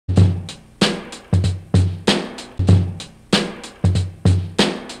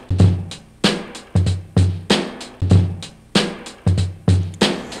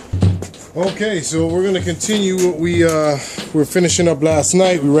Okay, so we're gonna continue what we were finishing up last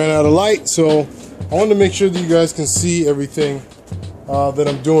night. We ran out of light, so I wanted to make sure that you guys can see everything that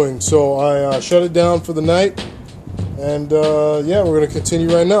I'm doing. So I shut it down for the night, and yeah, we're gonna continue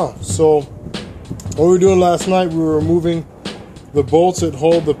right now. So what we were doing last night, we were removing the bolts that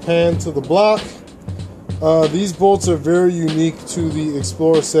hold the pan to the block. These bolts are very unique to the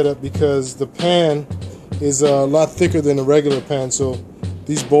Explorer setup because the pan is a lot thicker than a regular pan, so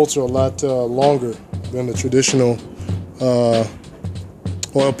these bolts are a lot longer than the traditional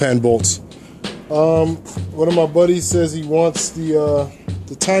oil pan bolts. One of my buddies says he wants the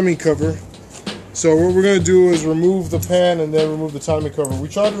timing cover, so what we're going to do is remove the pan and then remove the timing cover. We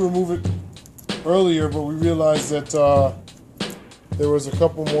tried to remove it earlier, but we realized that there was a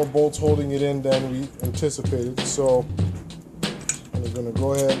couple more bolts holding it in than we anticipated. So we're going to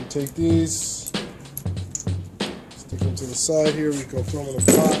go ahead and take these, stick them to the side here. We can throw them in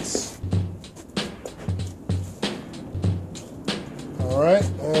the box. Alright,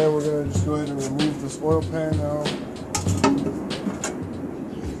 and we're going to just go ahead and remove this oil pan now.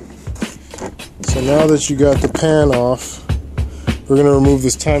 So now that you got the pan off, we're going to remove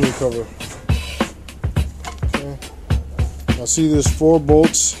this timing cover. Okay. Now see there's 4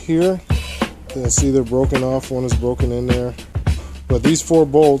 bolts here. You can see they're broken off. One is broken in there. But these 4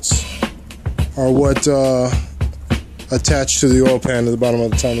 bolts are what attached to the oil pan at the bottom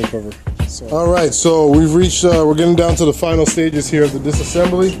of the timing cover. So, alright, so we've reached, we're getting down to the final stages here of the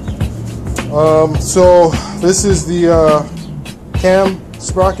disassembly. So this is the cam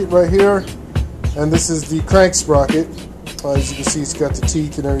sprocket right here, and this is the crank sprocket. As you can see, it's got the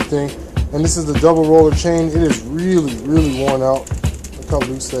teeth and everything. And this is the double roller chain. It is really, really worn out. Look how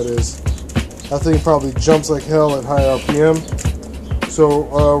loose that is. That thing probably jumps like hell at high RPM. So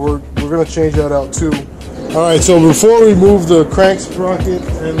we're going to change that out too. Alright, so before we move the crank sprocket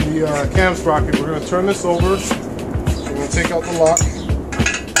and the cam sprocket, we're going to turn this over. So we're going to take out the lock.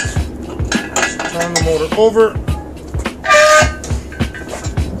 Turn the motor over.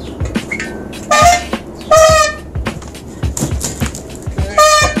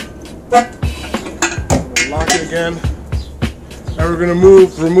 Okay. Lock it again. Now we're going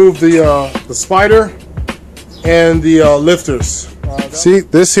to remove the spider and the lifters. See,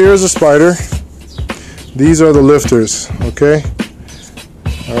 this here is a spider. These are the lifters, okay?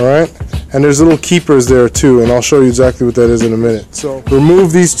 Alright, and there's little keepers there too, and I'll show you exactly what that is in a minute. So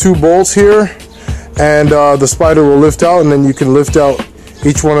remove these 2 bolts here, and the spider will lift out, and then you can lift out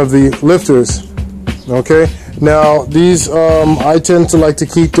each one of the lifters, okay? Now these, I tend to like to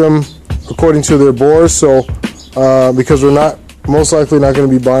keep them according to their bores, so because we're not, most likely not going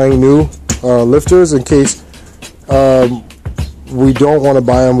to be buying new lifters in case we don't want to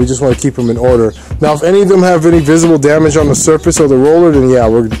buy them, we just want to keep them in order. Now if any of them have any visible damage on the surface of the roller, then yeah,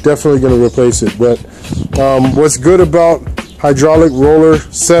 we're definitely going to replace it. But what's good about hydraulic roller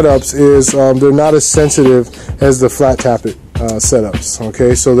setups is they're not as sensitive as the flat tappet setups,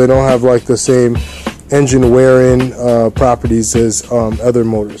 okay? So they don't have like the same engine wear-in properties as other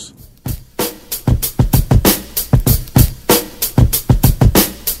motors.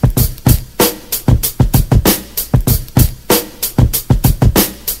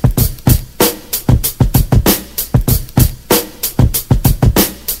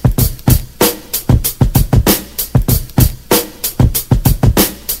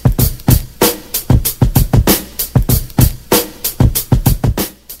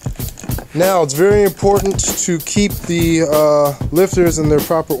 Now, it's very important to keep the lifters in their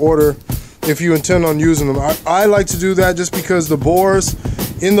proper order if you intend on using them. I like to do that just because the bores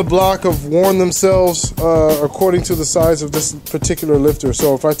in the block have worn themselves according to the size of this particular lifter.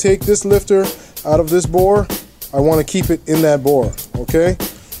 So if I take this lifter out of this bore, I want to keep it in that bore, okay?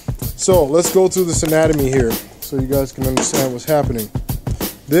 So let's go through this anatomy here so you guys can understand what's happening.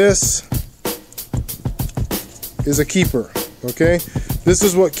 This is a keeper, okay? This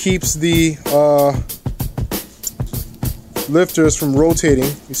is what keeps the lifters from rotating.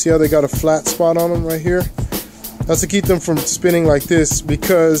 You see how they got a flat spot on them right here? That's to keep them from spinning like this,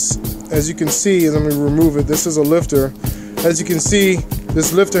 because as you can see, let me remove it, this is a lifter. As you can see,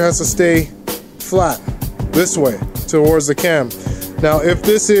 this lifter has to stay flat this way towards the cam. Now if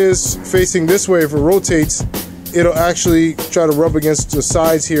this is facing this way, if it rotates, it'll actually try to rub against the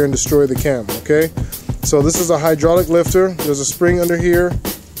sides here and destroy the cam, okay? So this is a hydraulic lifter. There's a spring under here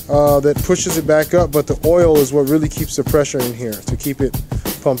that pushes it back up, but the oil is what really keeps the pressure in here to keep it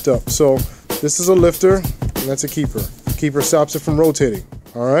pumped up. So this is a lifter, and that's a keeper. The keeper stops it from rotating,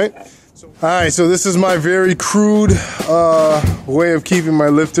 alright? Alright, so this is my very crude way of keeping my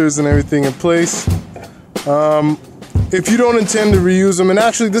lifters and everything in place. if you don't intend to reuse them, and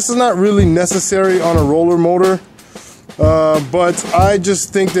actually this is not really necessary on a roller motor, but I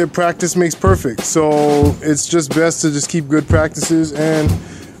just think that practice makes perfect. So it's just best to just keep good practices, and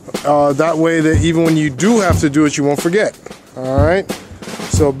that way that even when you do have to do it, you won't forget. All right.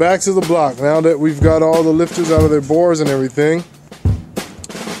 So back to the block. Now that we've got all the lifters out of their bores and everything,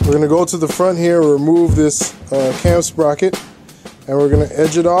 we're going to go to the front here, remove this cam sprocket, and we're going to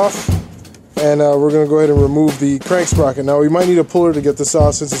edge it off, and we're going to go ahead and remove the crank sprocket. Now we might need a puller to get this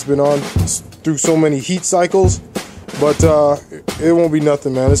out since it's been on through so many heat cycles, but it won't be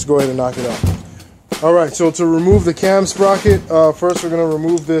nothing, man. Let's go ahead and knock it out. Alright, so to remove the cam sprocket, first we're going to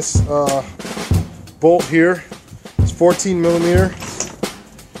remove this bolt here. It's 14 millimeter.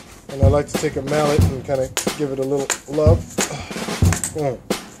 And I like to take a mallet and kind of give it a little love. There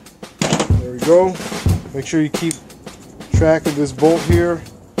we go. Make sure you keep track of this bolt here.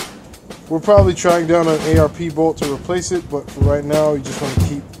 We're probably trying down an ARP bolt to replace it, but for right now, you just want to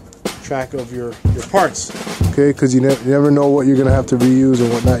keep track of your parts, okay? Because you never know what you're going to have to reuse and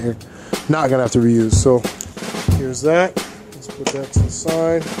what not you're not going to have to reuse. So here's that. Let's put that to the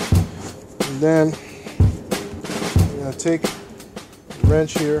side. And then I'm going to take the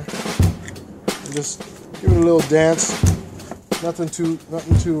wrench here. Just give it a little dance. Nothing too over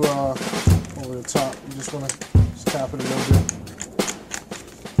the top. You just want to just tap it a little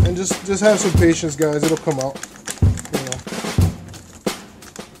bit, and just have some patience, guys. It'll come out. You know.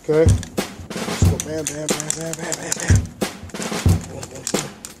 Okay. Let's go bam, bam, bam, bam, bam, bam, bam.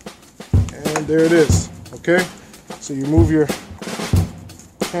 And there it is. Okay. So you move your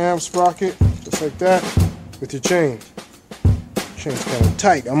cam sprocket just like that with your chain. Chain's kind of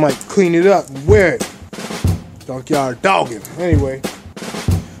tight. I might clean it up and wear it. Junkyard Doggin. Anyway.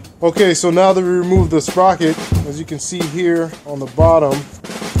 Okay, so now that we removed the sprocket, as you can see here on the bottom,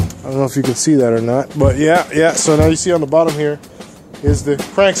 I don't know if you can see that or not, but yeah. So now you see on the bottom here is the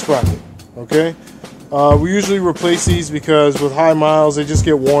crank sprocket. Okay. We usually replace these because with high miles they just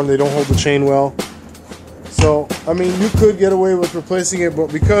get worn. They don't hold the chain well. So I mean, you could get away with replacing it,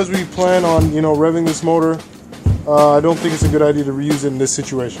 but because we plan on revving this motor, I don't think it's a good idea to reuse it in this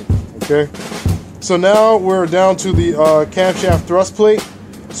situation. Okay, so now we're down to the camshaft thrust plate.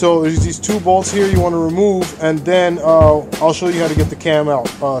 So there's these two bolts here you want to remove, and then I'll show you how to get the cam out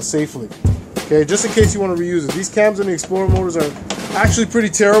safely. Okay, just in case you want to reuse it. These cams in the Explorer motors are actually pretty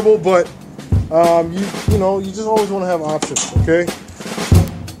terrible, but you just always want to have options. Okay.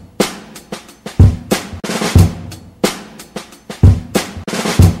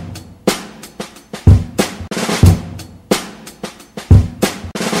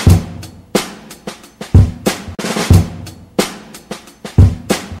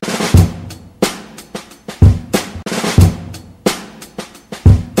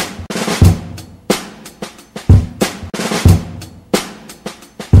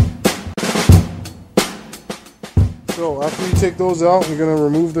 So after you take those out, you're going to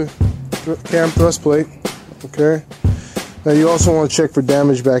remove the cam thrust plate. Okay. Now you also want to check for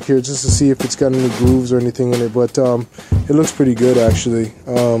damage back here just to see if it's got any grooves or anything in it. But it looks pretty good actually.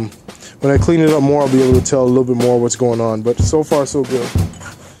 When I clean it up more, I'll be able to tell a little bit more what's going on. But so far so good.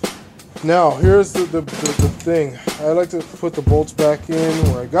 Now here's the thing. I like to put the bolts back in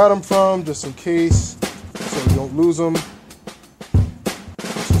where I got them from, just in case, so you don't lose them.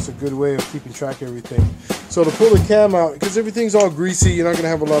 It's just a good way of keeping track of everything. So to pull the cam out, because everything's all greasy, you're not going to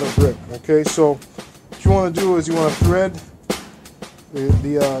have a lot of grip. Okay, so what you want to do is you want to thread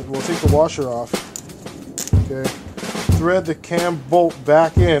we'll take the washer off. Okay, thread the cam bolt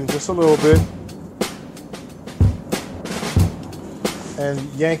back in just a little bit and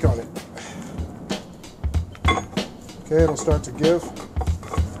yank on it. Okay, it'll start to give.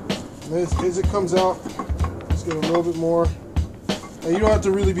 And as it comes out, just get a little bit more. And you don't have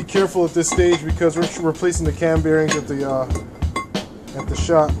to really be careful at this stage because we're replacing the cam bearings at the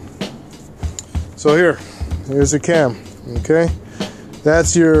shop. So here's the cam. Okay,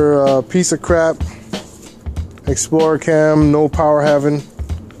 that's your piece of crap Explorer cam, no power having,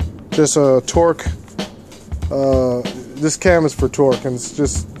 just a torque. This cam is for torque, and it's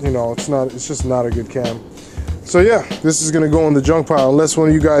just it's just not a good cam. So yeah, this is gonna go in the junk pile unless one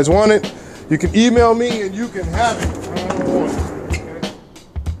of you guys want it. You can email me and you can have it.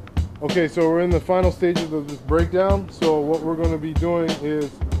 Okay, so we're in the final stages of this breakdown. So what we're going to be doing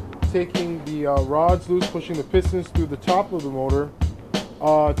is taking the rods loose, pushing the pistons through the top of the motor,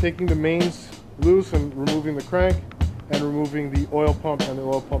 taking the mains loose and removing the crank, and removing the oil pump and the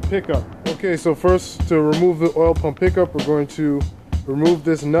oil pump pickup. Okay, so first to remove the oil pump pickup, we're going to remove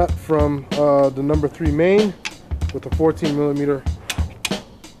this nut from the number 3 main with a 14mm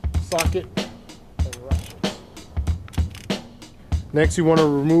socket and ratchet. Next, you want to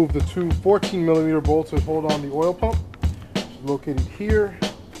remove the two 14mm bolts that hold on the oil pump, which is located here.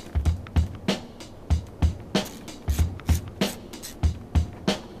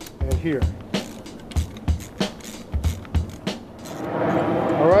 And here.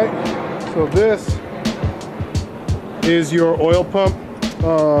 Alright, so this is your oil pump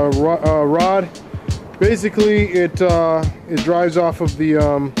rod. Basically, it drives off of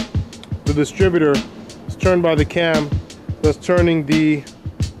the distributor. It's turned by the cam that's turning the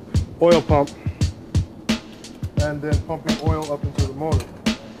oil pump and then pumping oil up into the motor.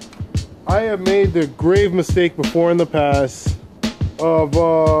 I have made the grave mistake before in the past of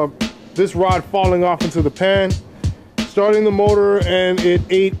this rod falling off into the pan, starting the motor, and it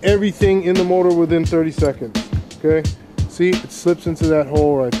ate everything in the motor within 30 seconds. Okay, see, it slips into that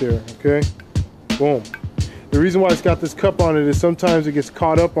hole right there. Okay, boom. The reason why it's got this cup on it is sometimes it gets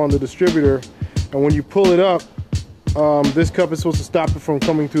caught up on the distributor, and when you pull it up, this cup is supposed to stop it from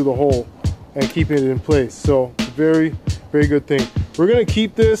coming through the hole and keeping it in place. So it's a very, very good thing. We're gonna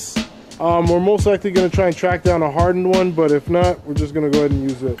keep this. We're most likely gonna try and track down a hardened one, but if not, we're just gonna go ahead and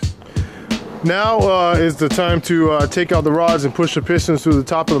use this. Now is the time to take out the rods and push the pistons through the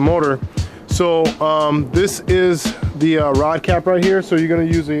top of the motor. So this is the rod cap right here. So you're going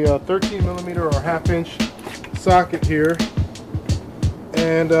to use a 13mm or a 1/2-inch socket here,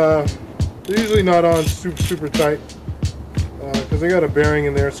 and they're usually not on super tight because they got a bearing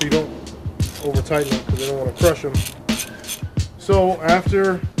in there, so you don't over tighten them because they don't want to crush them. So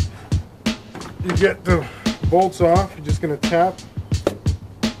after you get the bolts off, you're just going to tap.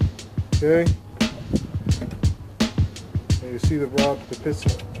 Okay, and you see the rod, the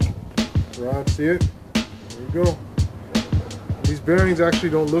piston rod, see it? There you go. These bearings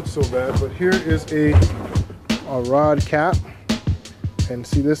actually don't look so bad, but here is a rod cap, and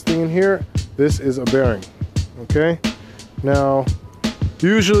see this thing in here? This is a bearing. Okay, now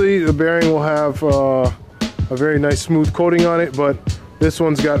usually the bearing will have a very nice smooth coating on it, but this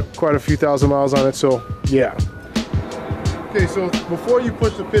one's got quite a few thousand miles on it, so yeah. Okay, so before you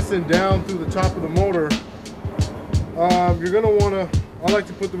push the piston down through the top of the motor, you're going to want to, I like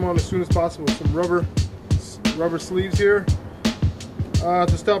to put them on as soon as possible with some rubber sleeves here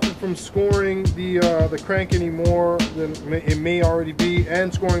to stop it from scoring the crank any more than it may already be,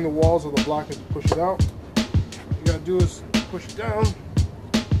 and scoring the walls of the block as you push it out. All you got to do is push it down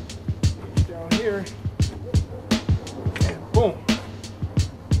here, and boom,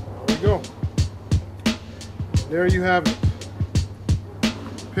 there we go. There you have it.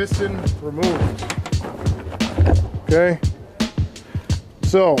 Piston removed. Okay,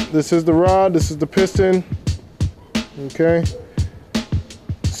 so this is the rod, this is the piston. Okay,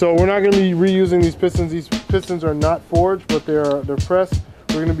 so we're not going to be reusing these pistons. These pistons are not forged, but they're pressed.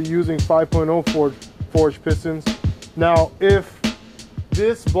 We're going to be using 5.0 forged pistons. Now, if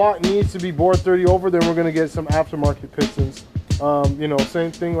this block needs to be bore 30 over, then we're going to get some aftermarket pistons. You know,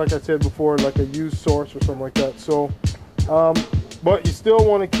 same thing like I said before, like a used source or something like that. So but you still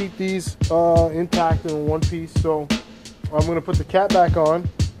want to keep these intact in one piece. So I'm going to put the cap back on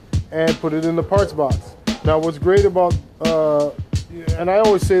and put it in the parts box. Now what's great about and I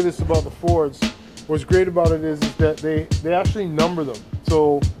always say this about the Fords, what's great about it is that they actually number them,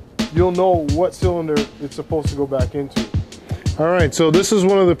 so you'll know what cylinder it's supposed to go back into. Alright, so this is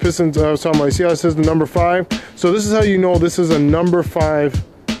one of the pistons I was talking about. You see how it says the number 5? So this is how you know this is a number 5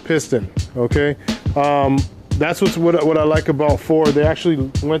 piston. Okay, that's what I like about Ford. They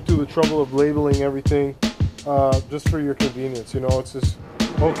actually went through the trouble of labeling everything just for your convenience. You know, it's just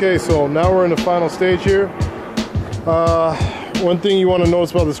okay. So now we're in the final stage here. One thing you want to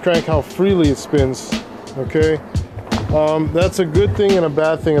notice about this crank, how freely it spins. Okay, that's a good thing and a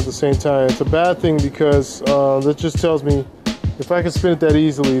bad thing at the same time. It's a bad thing because that just tells me if I can spin it that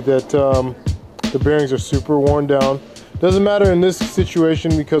easily, that the bearings are super worn down. Doesn't matter in this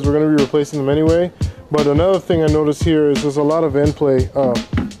situation because we're going to be replacing them anyway. But another thing I notice here is there's a lot of end play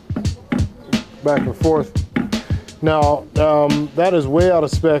back and forth. Now that is way out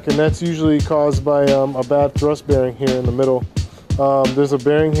of spec, and that's usually caused by a bad thrust bearing here in the middle. There's a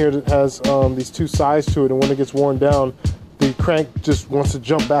bearing here that has these two sides to it, and when it gets worn down, the crank just wants to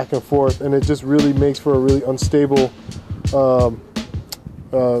jump back and forth, and it just really makes for a really unstable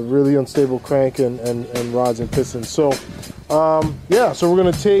crank and rods and pistons. So yeah, so we're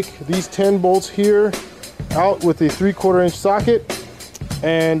going to take these 10 bolts here out with a 3/4 inch socket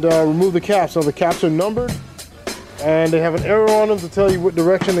and remove the caps. Now the caps are numbered and they have an arrow on them to tell you what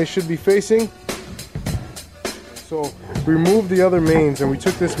direction they should be facing. So remove the other mains, and we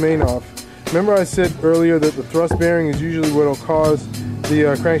took this main off. Remember I said earlier that the thrust bearing is usually what will cause the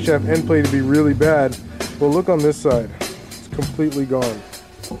crankshaft end play to be really bad. Well, look on this side. It's completely gone.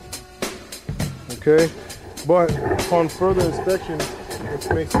 Okay, but upon further inspection,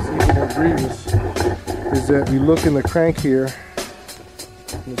 what makes this even more grievous is that we look in the crank here,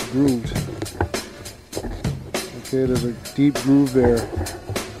 and it's grooved. Okay, there's a deep groove there,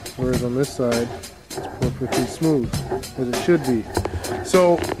 whereas on this side, it's perfectly smooth, as it should be.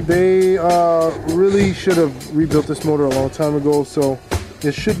 So they really should have rebuilt this motor a long time ago, so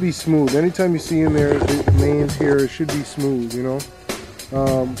it should be smooth. Anytime you see in there, the mains here, it should be smooth, you know?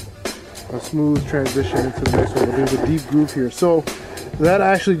 A smooth transition into the next one, but there's a deep groove here. So that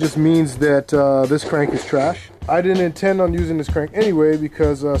actually just means that this crank is trash. I didn't intend on using this crank anyway,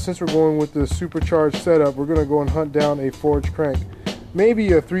 because since we're going with the supercharged setup, we're gonna go and hunt down a forged crank.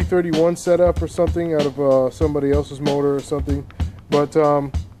 Maybe a 331 setup or something out of somebody else's motor or something. But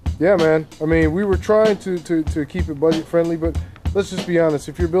yeah, man, I mean, we were trying to keep it budget friendly, but let's just be honest.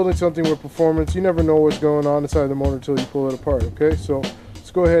 If you're building something with performance, you never know what's going on inside the motor until you pull it apart, okay? So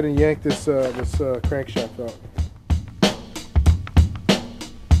let's go ahead and yank this, crankshaft out.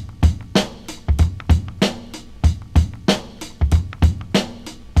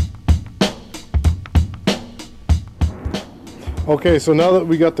 Okay, so now that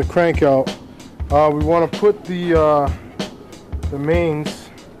we got the crank out, we want to put the mains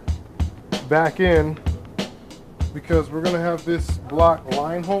back in, because we're going to have this block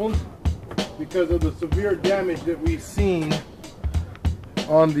line hold because of the severe damage that we've seen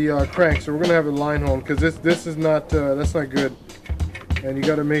on the crank. So we're going to have it line hold, because this is not that's not good, and you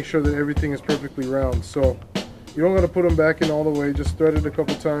got to make sure that everything is perfectly round. So you don't got to put them back in all the way, just thread it a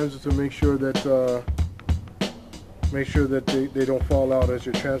couple times to make sure that they don't fall out as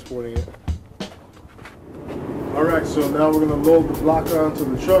you're transporting it. Alright, so now we're going to load the block onto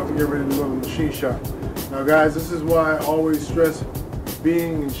the truck to get ready to go to the machine shop. Now guys, this is why I always stress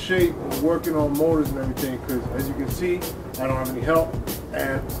being in shape and working on motors and everything, because as you can see, I don't have any help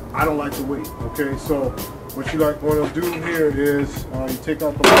and I don't like to wait. Okay, so what you want to do here is you take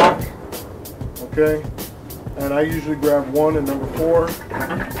out the block, okay, and I usually grab 1 and number 4,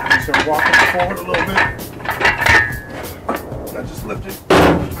 and start walking forward a little bit. I just lift it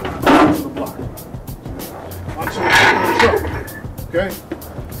onto the block, onto the truck. Okay.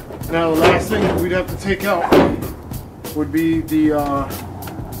 Now the last thing that we'd have to take out would be the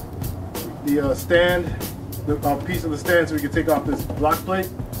stand, the piece of the stand, so we can take off this block plate.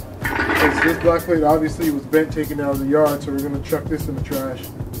 Because this block plate obviously was bent, taken out of the yard, so we're going to chuck this in the trash,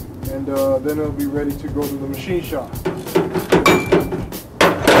 and then it'll be ready to go to the machine shop.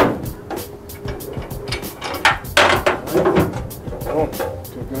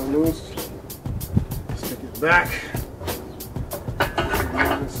 Take that loose, stick it back,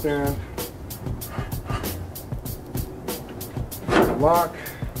 stand, lock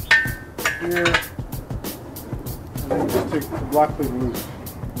here, and then just take the block plate loose.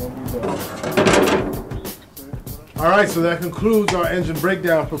 Alright, so that concludes our engine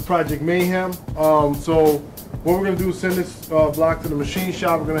breakdown for Project Mayhem. So what we're going to do is send this block to the machine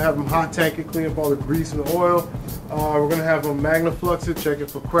shop. We're going to have them hot tank it, clean up all the grease and the oil. We're going to have them magnaflux it, check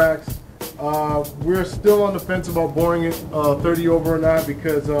it for cracks. We're still on the fence about boring it 30 over or not,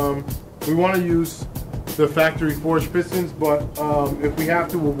 because we want to use the factory forged pistons, but if we have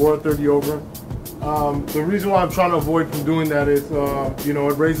to, we'll bore 30 over. The reason why I'm trying to avoid from doing that is, you know,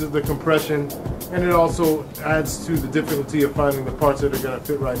 it raises the compression, and it also adds to the difficulty of finding the parts that are going to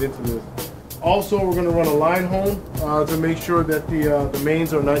fit right into this. Also, we're going to run a line home to make sure that the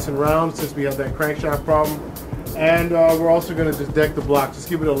mains are nice and round, since we have that crankshaft problem. And we're also going to just deck the block, just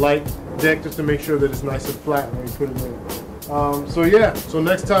give it a light deck just to make sure that it's nice and flat when we put it in. So yeah, so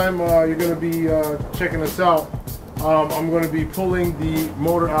next time you're going to be checking us out, I'm going to be pulling the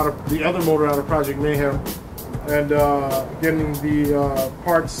motor out of the other motor out of Project Mayhem, and getting the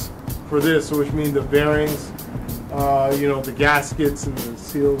parts for this, so which means the bearings, you know, the gaskets and the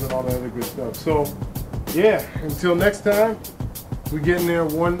seals and all that other good stuff. So yeah, until next time, we're getting there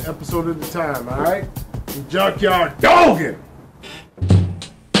one episode at a time. All right, Junkyard Doggin.